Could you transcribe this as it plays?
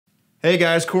Hey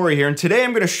guys, Corey here, and today I'm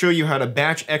going to show you how to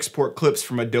batch export clips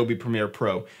from Adobe Premiere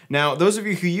Pro. Now, those of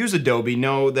you who use Adobe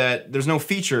know that there's no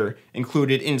feature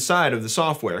included inside of the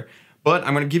software, but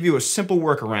I'm going to give you a simple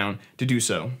workaround to do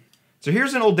so. So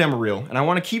here's an old demo reel, and I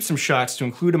want to keep some shots to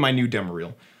include in my new demo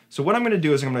reel. So what I'm going to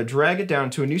do is I'm going to drag it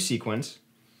down to a new sequence,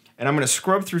 and I'm going to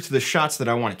scrub through to the shots that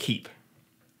I want to keep.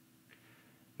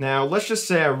 Now, let's just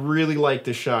say I really like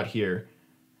this shot here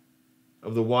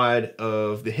of the wide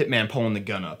of the hitman pulling the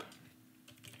gun up.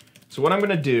 So what I'm going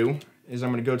to do is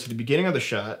I'm going to go to the beginning of the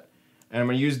shot, and I'm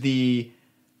going to use the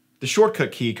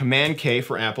shortcut key, Command K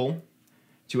for Apple,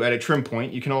 to add a trim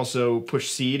point. You can also push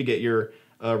C to get your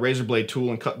razor blade tool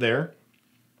and cut there.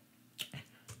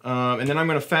 And then I'm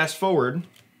going to fast forward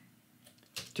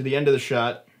to the end of the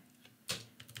shot,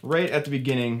 right at the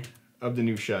beginning of the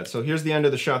new shot. So here's the end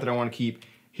of the shot that I want to keep.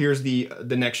 Here's the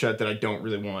next shot that I don't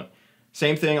really want.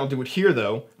 Same thing, I'll do it here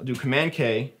though. I'll do Command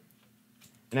K,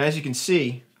 and as you can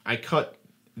see, I cut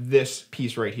this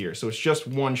piece right here. So it's just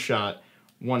one shot,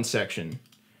 one section.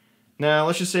 Now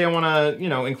let's just say I want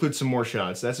to, include some more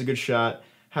shots. That's a good shot.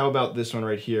 How about this one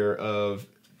right here of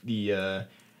the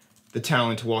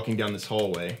talent walking down this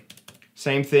hallway?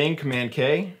 Same thing, Command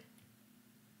K.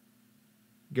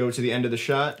 Go to the end of the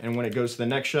shot, and when it goes to the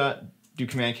next shot, do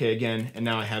Command K again, and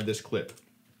now I have this clip.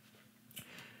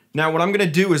 Now what I'm going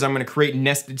to do is I'm going to create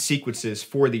nested sequences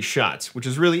for these shots, which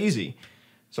is really easy.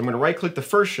 So I'm going to right click the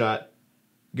first shot,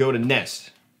 go to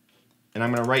nest, and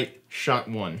I'm going to write shot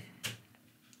 1.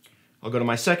 I'll go to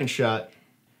my second shot,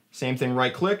 same thing,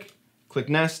 right click, click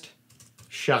nest,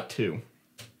 shot 2.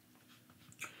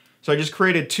 So I just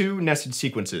created 2 nested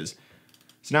sequences.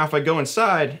 So now if I go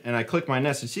inside and I click my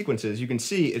nested sequences, you can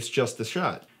see it's just the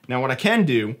shot. Now what I can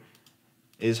do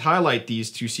is highlight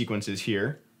these 2 sequences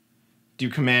here, do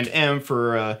Command M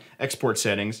for export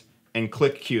settings, and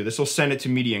click Q. This will send it to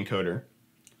Media Encoder.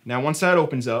 Now once that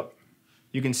opens up,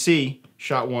 you can see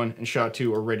shot 1 and shot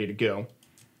 2 are ready to go.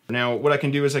 Now what I can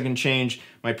do is I can change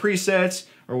my presets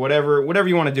or whatever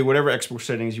you want to do, whatever export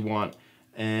settings you want,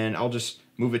 and I'll just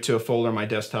move it to a folder on my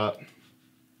desktop.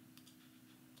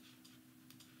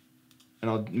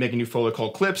 And I'll make a new folder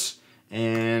called Clips,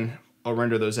 and I'll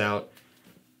render those out.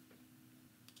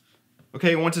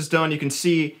 Okay, once it's done, you can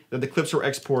see that the clips were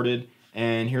exported,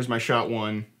 and here's my shot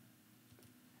 1,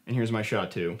 and here's my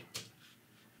shot 2.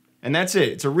 And that's it.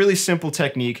 It's a really simple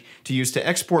technique to use to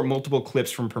export multiple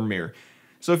clips from Premiere.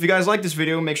 So if you guys like this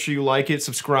video, make sure you like it,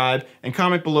 subscribe, and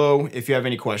comment below if you have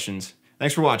any questions.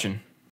 Thanks for watching.